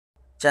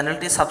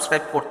চ্যানেলটি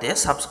সাবস্ক্রাইব করতে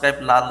সাবস্ক্রাইব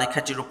লাল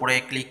লেখাটির উপরে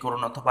ক্লিক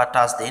করুন অথবা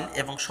টাচ দিন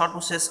এবং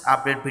সর্বশেষ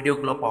আপডেট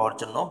ভিডিওগুলো পাওয়ার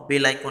জন্য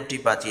বেল আইকনটি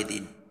বাজিয়ে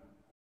দিন।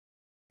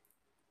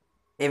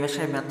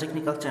 এমএসআই ম্যাথ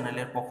টেকনিক্যাল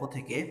চ্যানেলের পক্ষ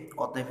থেকে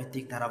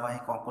অধ্যায়ভিত্তিক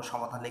ধারাবাহিক অঙ্ক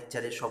সমাধান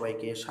লেকচারে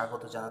সবাইকে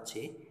স্বাগত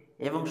জানাচ্ছি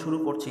এবং শুরু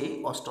করছি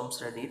অষ্টম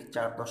শ্রেণীর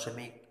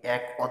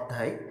 4.1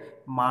 অধ্যায়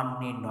মান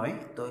নির্ণয়।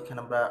 তো এখানে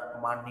আমরা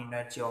মান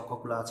নির্ণয়ের যে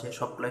অঙ্কগুলো আছে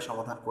সবগুলোই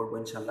সমাধান করব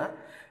ইনশাল্লাহ।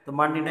 তো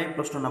মান নির্ণয়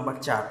প্রশ্ন নাম্বার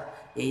 4,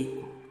 এই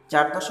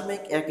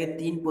 4.1-এর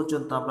 3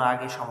 পর্যন্ত আমরা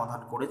আগে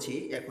সমাধান করেছি,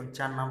 এখন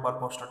 4 নম্বর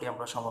প্রশ্নটি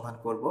আমরা সমাধান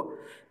করব।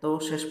 তো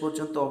শেষ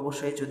পর্যন্ত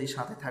অবশ্যই যদি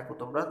সাথে থাকো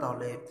তোমরা,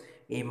 তাহলে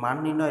এই মান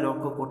নির্ণয়ের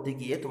অঙ্ক করতে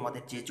গিয়ে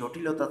তোমাদের যে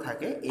জটিলতা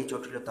থাকে এই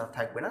জটিলতা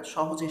থাকবে না,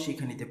 সহজেই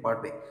শিখে নিতে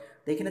পারবে।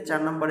 তো এখানে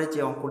 4 নম্বরে যে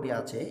অঙ্কটি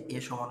আছে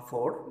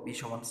a=4,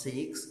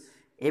 b=6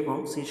 এবং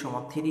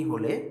c=3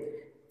 হলে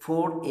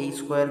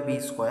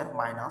 4a²b²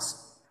 মাইনাস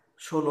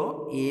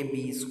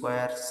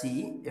 16ab²c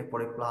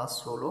এরপরে প্লাস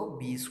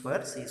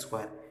 16b²c²,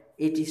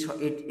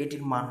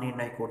 এটির মান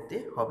নির্ণয় করতে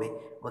হবে।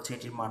 বলছে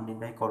এটির মান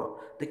নির্ণয় করো।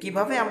 তো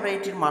কিভাবে আমরা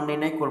এটির মান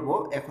নির্ণয় করব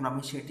এখন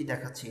আমি সেটি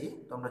দেখাচ্ছি।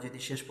 তোমরা যদি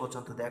শেষ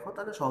পর্যন্ত দেখো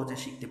তাহলে সহজে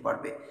শিখতে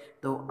পারবে।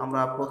 তো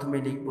আমরা প্রথমে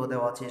লিখব,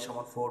 দেওয়া আছে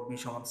a=4,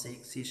 b=6,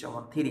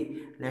 c=3,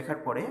 লেখার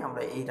পরে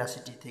আমরা এই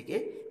রাশিটি থেকে,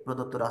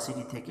 প্রদত্ত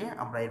রাশিটি থেকে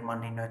আমরা এর মান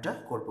নির্ণয়টা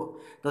করব।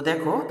 তো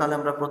দেখো তাহলে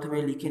আমরা প্রথমে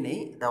লিখে নেই,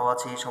 দেওয়া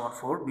আছে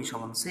a=4,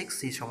 b=6,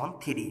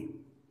 c=3।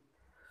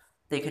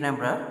 তো এখানে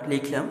আমরা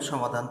লিখলাম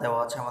সমাধান, দেওয়া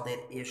আছে আমাদের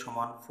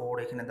a=4,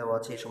 এখানে দেওয়া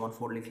আছে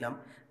a=4 লিখলাম,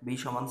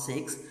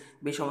 b=6,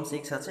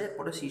 b=6 আছে,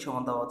 এরপরে c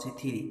দেওয়া আছে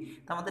 3।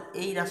 তো আমাদের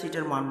এই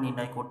রাশিটার মান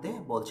নির্ণয় করতে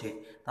বলছে।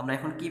 তো আমরা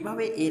এখন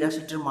কিভাবে এই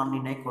রাশিটার মান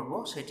নির্ণয় করব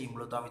সেটি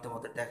মূলত আমি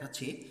তোমাদের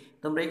দেখাচ্ছি।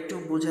 তোমরা একটু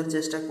বোঝার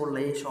চেষ্টা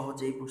করলে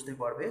সহজেই বুঝতে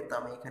পারবে। তো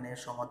আমি এখানে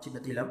সমান চিহ্ন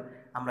দিলাম,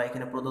 আমরা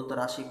এখানে প্রদত্ত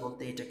রাশি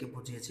বলতে এটাকে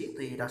বুঝিয়েছি। তো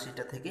এই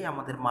রাশিটা থেকে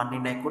আমাদের মান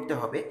নির্ণয় করতে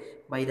হবে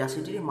বা এই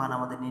রাশিটির মান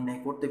আমাদের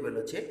নির্ণয় করতে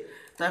বলেছে।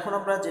 তো এখন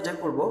আমরা যেটা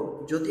করব,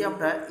 যদি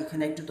আমরা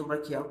এখানে একটু তোমরা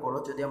খেয়াল করো,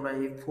 যদি আমরা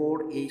এই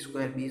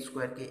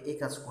 4a²b²কে এ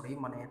কাজ করি,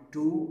 মানে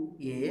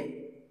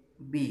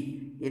 2ab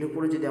এর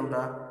উপরে যদি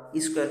আমরা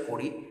স্কোয়ার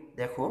করি,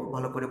 দেখো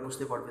ভালো করে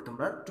বুঝতে পারবে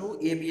তোমরা,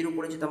 2ab এর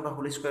উপরে যদি আমরা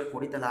হোল স্কোয়ার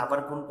করি তাহলে আবার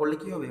গুণ করলে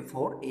কি হবে,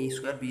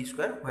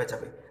 4a²b² হয়ে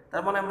যাবে।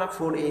 তার মানে আমরা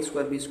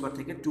 4a²b²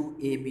 থেকে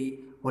 2ab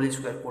হোল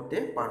স্কোয়ার করতে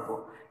পারবো।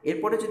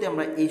 এরপরে যদি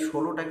আমরা এই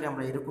 16টাকে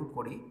আমরা এরকম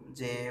করি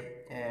যে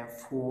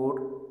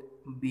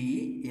 4b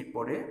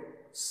এরপরে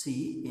সি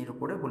এর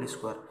উপরে হোল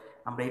স্কোয়ার,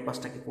 আমরা এই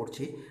পাঁচটাকে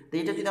করছি। তো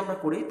এটা যদি আমরা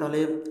করি তাহলে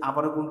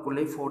আবারও গুণ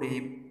করলে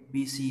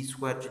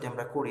 4ab² যদি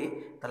আমরা করি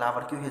তাহলে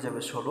আবার কি হয়ে যাবে,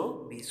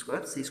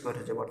 16b²c²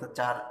 হয়ে যাবে, অর্থাৎ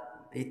 4,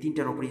 এই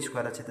তিনটার উপরে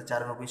স্কোয়ার আছে, তো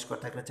 4-এর উপরে স্কোয়ার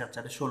থাকলে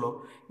 4×4 16,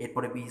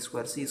 এরপরে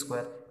b²c²,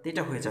 তো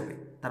এটা হয়ে যাবে।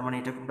 তার মানে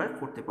এটা আমরা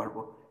করতে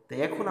পারবো। তো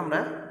এখন আমরা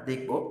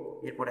দেখব,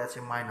 এরপরে আছে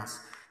মাইনাস।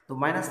 তো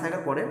মাইনাস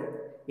থাকার পরে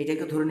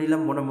এটাকে ধরে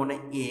নিলাম মনে মনে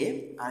এ,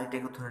 আর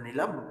এটাকে ধরে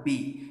নিলাম বি।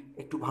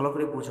 একটু ভালো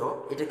করে বুঝো,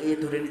 এটাকে এ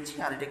ধরে নিচ্ছি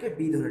আর এটাকে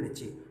বি ধরে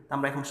নিচ্ছি। তো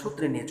আমরা এখন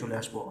সূত্রে নিয়ে চলে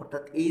আসবো,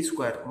 অর্থাৎ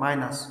a²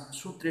 মাইনাস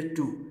সূত্রের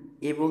 2,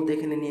 এ বলতে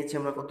এখানে নিয়েছি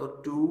আমরা কত,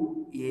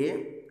 2a,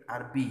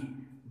 আর বি,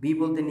 বি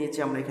বলতে নিয়েছি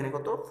আমরা এখানে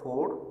কত,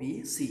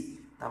 4bc।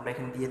 তা আমরা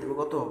এখানে দিয়ে দেবো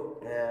কত,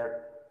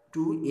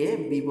 2a,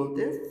 বি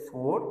বলতে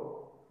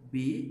 4b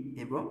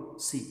এবং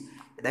সি।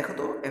 দেখো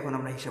তো এখন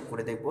আমরা হিসাব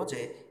করে দেখব যে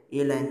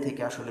এ লাইন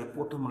থেকে আসলে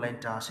প্রথম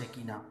লাইনটা আসে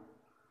কি না।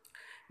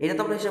 এটা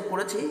তো আমরা হিসাব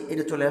করেছি,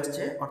 এটা চলে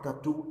আসছে, অর্থাৎ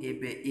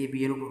 2ab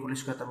এর উপর হোল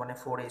স্কোয়ার, তার মানে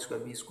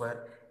 4a²b²।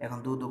 এখন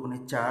 2 2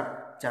 4,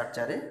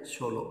 4×4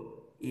 16,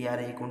 এ আর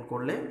এ গুণ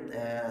করলে,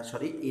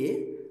 সরি এ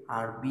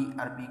আর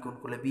বি গুণ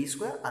করলে b²,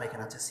 আর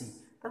এখানে আছে সি,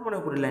 তার মানে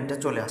উপরে লাইনটা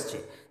চলে আসছে।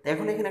 তো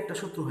এখন এখানে একটা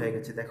সূত্র হয়ে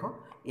গেছে, দেখো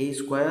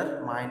a²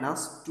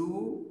 minus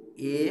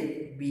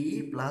 2ab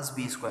plus b²।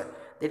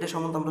 এটা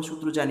সম্বন্ধে আমরা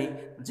সূত্র জানি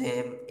যে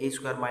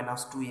a²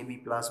 minus 2ab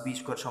plus b²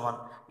 সমান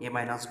a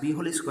minus b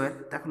whole square.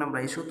 এখন আমরা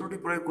এই সূত্রটি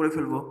প্রয়োগ করে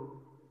ফেলবো।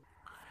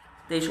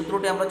 তো এই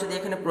সূত্রটি আমরা যদি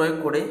এখানে প্রয়োগ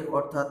করি,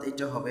 অর্থাৎ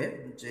এটা হবে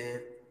যে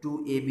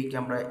 2ab কে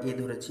আমরা এ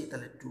ধরেছি,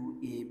 তাহলে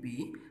 2ab,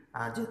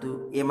 আর যেহেতু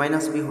a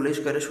মাইনাস বি হোল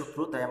স্কোয়ারের সূত্র,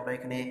 তাই আমরা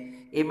এখানে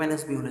a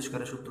মাইনাস বি হোল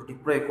স্কোয়ারের সূত্রটি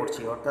প্রয়োগ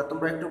করছি। অর্থাৎ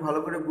তোমরা একটু ভালো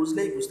করে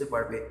বুঝলেই বুঝতে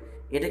পারবে,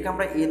 এটাকে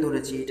আমরা এ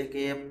ধরেছি,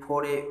 এটাকে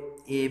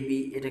 4ab,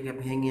 এটাকে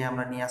ভেঙে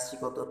আমরা নিয়ে আসছি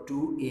কত,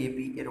 2ab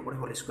এর উপরে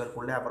হোল স্কোয়ার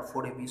করলে আবার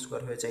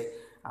 4ab² হয়ে যায়।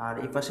 আর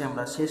এই পাশে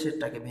আমরা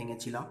শেষেরটাকে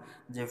ভেঙেছিলাম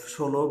যে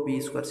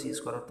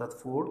 16b²c², অর্থাৎ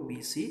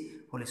 4bc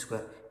হোল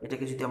স্কোয়ার।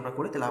 এটাকে যদি আমরা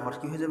করি তাহলে আবার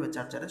কি হয়ে যাবে,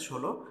 4×4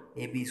 16,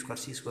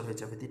 ab²c² হয়ে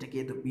যাবে। তো এটাকে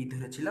বি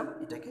ধরেছিলাম,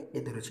 এটাকে এ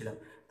ধরেছিলাম,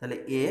 তাহলে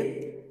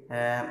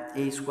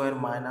a²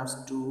 minus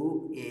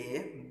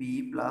 2ab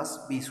plus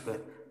b²।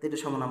 তো এটা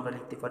সমান আমরা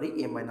লিখতে পারি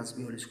a minus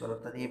B whole square,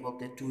 অর্থাৎ a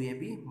বলতে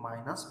 2ab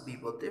মাইনাস বি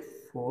বলতে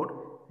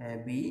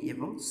 4b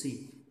এবং সি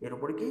এর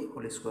উপরে কি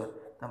হোল স্কোয়ার।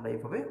 তো আমরা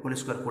এইভাবে হোল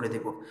স্কোয়ার করে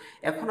দেব।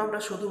 এখন আমরা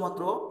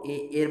শুধুমাত্র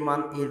এর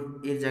মান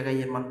এর জায়গায়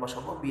এর মান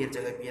বসাবো, বি এর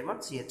জায়গায় বি এর মান,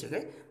 সি এর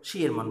জায়গায় সি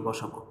এর মান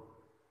বসাবো।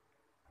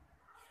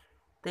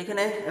 তো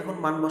এখানে এখন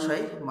মান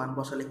বসাই, মান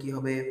বসালে কি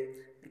হবে,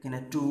 এখানে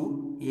 2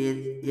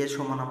 এর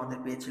সমান আমাদের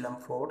পেয়েছিলাম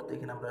 4, তো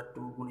এখানে আমরা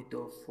 2 গুণিত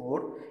 4,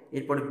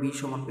 এরপরে বি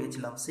সমান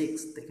পেয়েছিলাম 6,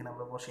 তো এখানে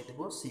আমরা বসিয়ে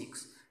দেবো 6,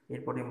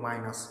 এরপরে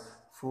মাইনাস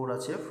 4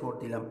 আছে 4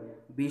 দিলাম,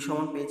 বি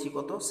সমান পেয়েছি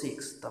কত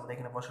 6, তো আমরা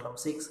এখানে বসালাম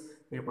 6।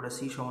 এরপরে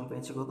সি সমান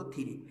পেয়েছি কত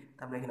 3, তো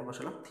আমরা এখানে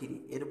বসালাম 3।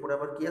 এরপরে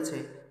আবার কি আছে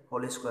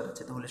হোল স্কোয়ার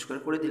আছে, তো হোল স্কোয়ার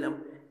করে দিলাম।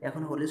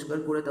 এখন হোল স্কোয়ার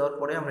করে দেওয়ার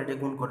পরে আমরা এটা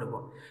গুণ করব।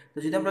 তো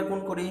যদি আমরা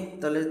গুণ করি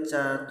তাহলে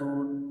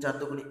 4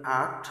 দুগুণি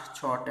 8,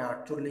 6 8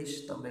 48,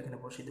 তো আমরা এখানে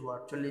বসিয়ে দেবো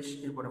 48।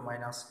 এরপরে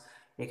মাইনাস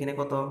এখানে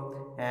কত,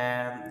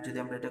 যদি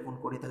আমরা এটা গুণ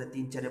করি তাহলে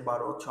 3 4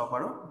 12, 6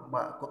 12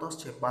 বা কত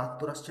আসছে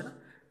 72 আসছে না।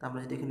 তা আমরা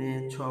যদি এখানে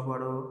 6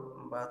 12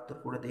 72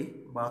 করে দিই,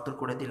 72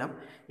 করে দিলাম।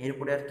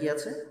 এরপরে আর কি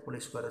আছে হোল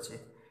স্কোয়ার আছে,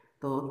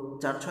 তো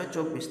 4 6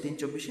 24, 3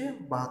 24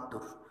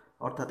 72,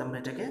 অর্থাৎ আমরা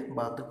এটাকে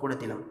 72 করে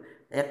দিলাম।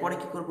 এরপরে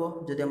কি করব,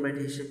 যদি আমরা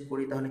এটা হিসেব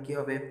করি তাহলে কি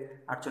হবে,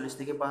 48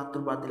 থেকে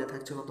 72 বাদ দিলে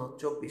থাকছে কত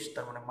 24,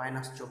 তার মানে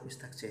 -24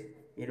 থাকছে।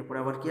 এর উপরে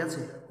আবার কি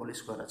আছে হোল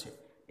স্কোয়ার আছে।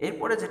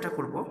 এরপরে যেটা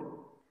করব,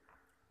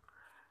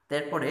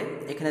 তারপরে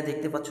এখানে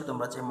দেখতে পাচ্ছ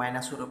তোমরা যে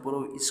মাইনাসের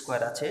উপরেও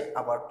স্কোয়ার আছে,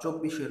 আবার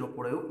 24-এর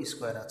উপরেও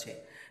স্কোয়ার আছে।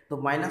 তো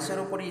মাইনাসের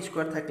উপরে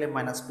স্কোয়ার থাকলে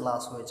মাইনাস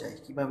প্লাস হয়ে যায়।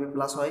 কিভাবে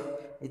প্লাস হয়,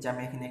 এই যে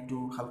আমি এখানে একটু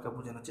হালকা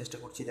বোঝানোর চেষ্টা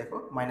করছি, দেখো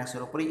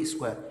মাইনাসের উপরে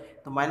স্কোয়ার,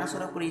 তো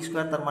মাইনাসের উপরে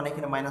স্কোয়ার তার মানে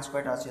এখানে মাইনাস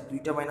কয়টা আছে,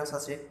 দুইটা মাইনাস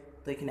আছে।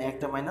 তো এখানে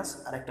একটা মাইনাস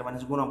আর একটা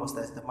মাইনাস গুণ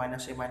অবস্থায় আছে, তো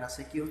মাইনাসে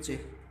মাইনাসে কী হচ্ছে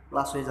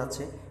প্লাস হয়ে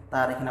যাচ্ছে।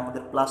 তার এখানে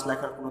আমাদের প্লাস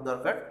লেখার কোনো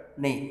দরকার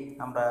নেই,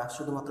 আমরা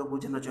শুধুমাত্র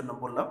বোঝানোর জন্য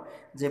বললাম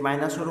যে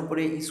মাইনাসের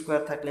উপরে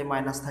স্কোয়ার থাকলে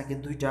মাইনাস থাকে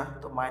দুইটা,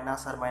 তো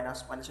মাইনাস আর মাইনাস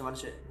মাইনাসে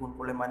মাইনাসে গুণ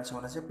করলে মাইনাসে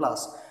মাইনাসে প্লাস।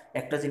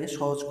 একটা জিনিস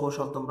সহজ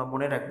কৌশল তোমরা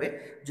মনে রাখবে,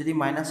 যদি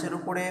মাইনাসের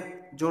উপরে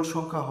জোড়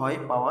সংখ্যা হয়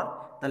পাওয়ার,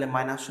 তাহলে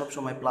মাইনাস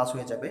সবসময় প্লাস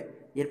হয়ে যাবে।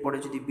 এরপরে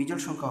যদি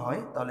বিজোড় সংখ্যা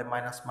হয় তাহলে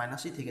মাইনাস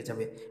মাইনাসই থেকে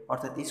যাবে,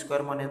 অর্থাৎ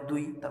স্কোয়ার মানে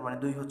 2, তার মানে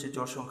 2 হচ্ছে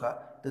জোড় সংখ্যা,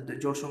 তো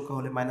জোড় সংখ্যা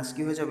হলে মাইনাস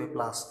কি হয়ে যাবে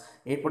প্লাস।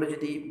 এরপরে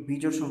যদি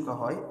বিজোড় সংখ্যা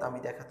হয়, তা আমি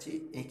দেখাচ্ছি,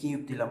 এই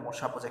কিউব দিলাম ওর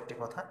সাপোজ একটি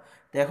কথা।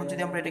 তো এখন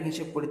যদি আমরা এটাকে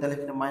হিসেব করি তাহলে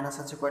এখানে মাইনাস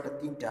আছে কয়টা,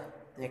 3টা,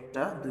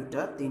 একটা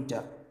দুইটা 3টা।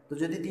 তো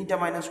যদি 3টা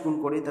মাইনাস গুণ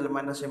করি তাহলে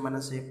মাইনাসে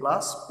মাইনাসে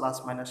প্লাস, প্লাস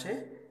মাইনাসে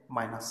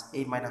মাইনাস,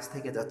 এই মাইনাস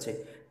থেকে যাচ্ছে।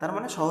 তার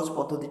মানে সহজ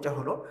পদ্ধতিটা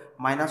হলো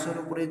মাইনাসের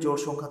উপরে জোড়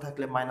সংখ্যা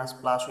থাকলে মাইনাস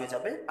প্লাস হয়ে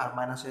যাবে, আর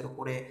মাইনাসের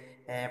উপরে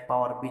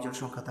পাওয়ার বিজোড়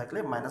সংখ্যা থাকলে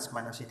মাইনাস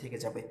মাইনাসই থেকে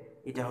যাবে।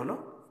 এটা হলো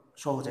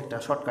সহজ একটা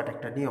শর্টকাট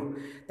একটা নিয়ম।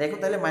 দেখো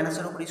তাহলে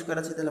মাইনাসের উপরে স্কোয়ার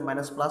আছে, তাহলে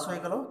মাইনাস প্লাস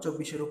হয়ে গেল।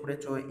 24-এর উপরে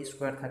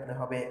স্কোয়ার থাকলে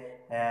হবে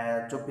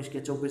 24-কে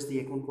 24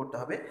 দিয়ে গুণ করতে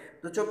হবে,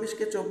 তো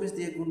 24-কে 24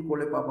 দিয়ে গুণ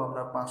করলে পাবো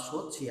আমরা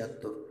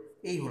 576।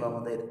 এই হলো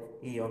আমাদের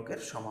এই অঙ্কের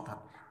সমাধান।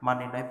 মান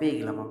নির্ণয় পেয়ে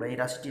গেলাম আমরা, এই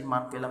রাশিটির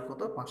মান পেলাম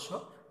কত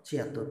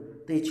 576।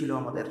 তো এই ছিল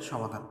আমাদের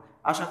সমাধান।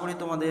 আশা করি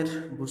তোমাদের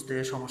বুঝতে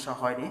সমস্যা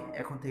হয়নি,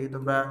 এখন থেকে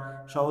তোমরা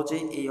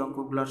সহজেই এই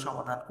অঙ্কগুলোর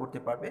সমাধান করতে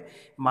পারবে।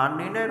 মান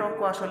নির্ণয়ের অঙ্ক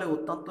আসলে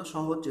অত্যন্ত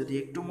সহজ, যদি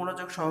একটু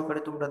মনোযোগ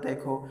সহকারে তোমরা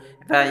দেখো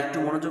বা একটু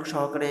মনোযোগ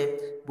সহকারে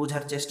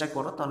বোঝার চেষ্টা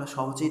করো তাহলে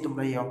সহজেই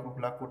তোমরা এই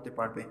অঙ্কগুলো করতে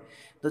পারবে।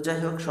 তো যাই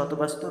হোক,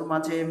 শতব্যস্তর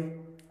মাঝে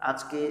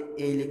আজকে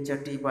এই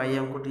লেকচারটি বা এই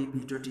অঙ্কটি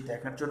ভিডিওটি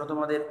দেখার জন্য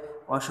তোমাদের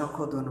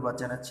অসংখ্য ধন্যবাদ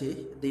জানাচ্ছি।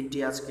 দিনটি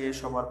আজকে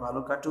সবার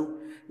ভালো কাটুক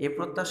এই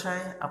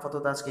প্রত্যাশায়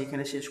আপাতত আজকে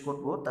এখানে শেষ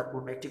করব। তার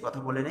পূর্বে একটি কথা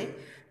বলে নেই,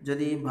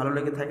 যদি ভালো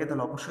লেগে থাকে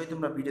তাহলে অবশ্যই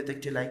তোমরা ভিডিওতে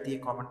একটি লাইক দিয়ে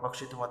কমেন্ট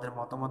বক্সে তোমাদের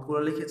মতামতগুলো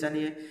লিখে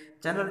জানিয়ে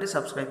চ্যানেলটি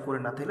সাবস্ক্রাইব করে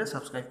না থাকলে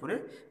সাবস্ক্রাইব করে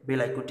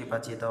বেল আইকনটি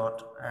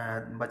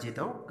বাজিয়ে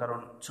দাও, কারণ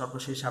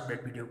সর্বশেষ আপডেট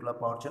ভিডিওগুলো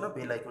পাওয়ার জন্য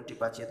বেল আইকনটি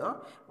বাজিয়ে দেওয়া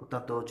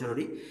অত্যন্ত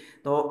জরুরি।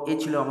 তো এই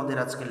ছিল আমাদের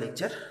আজকের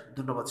লেকচার।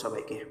 ধন্যবাদ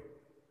সবাইকে।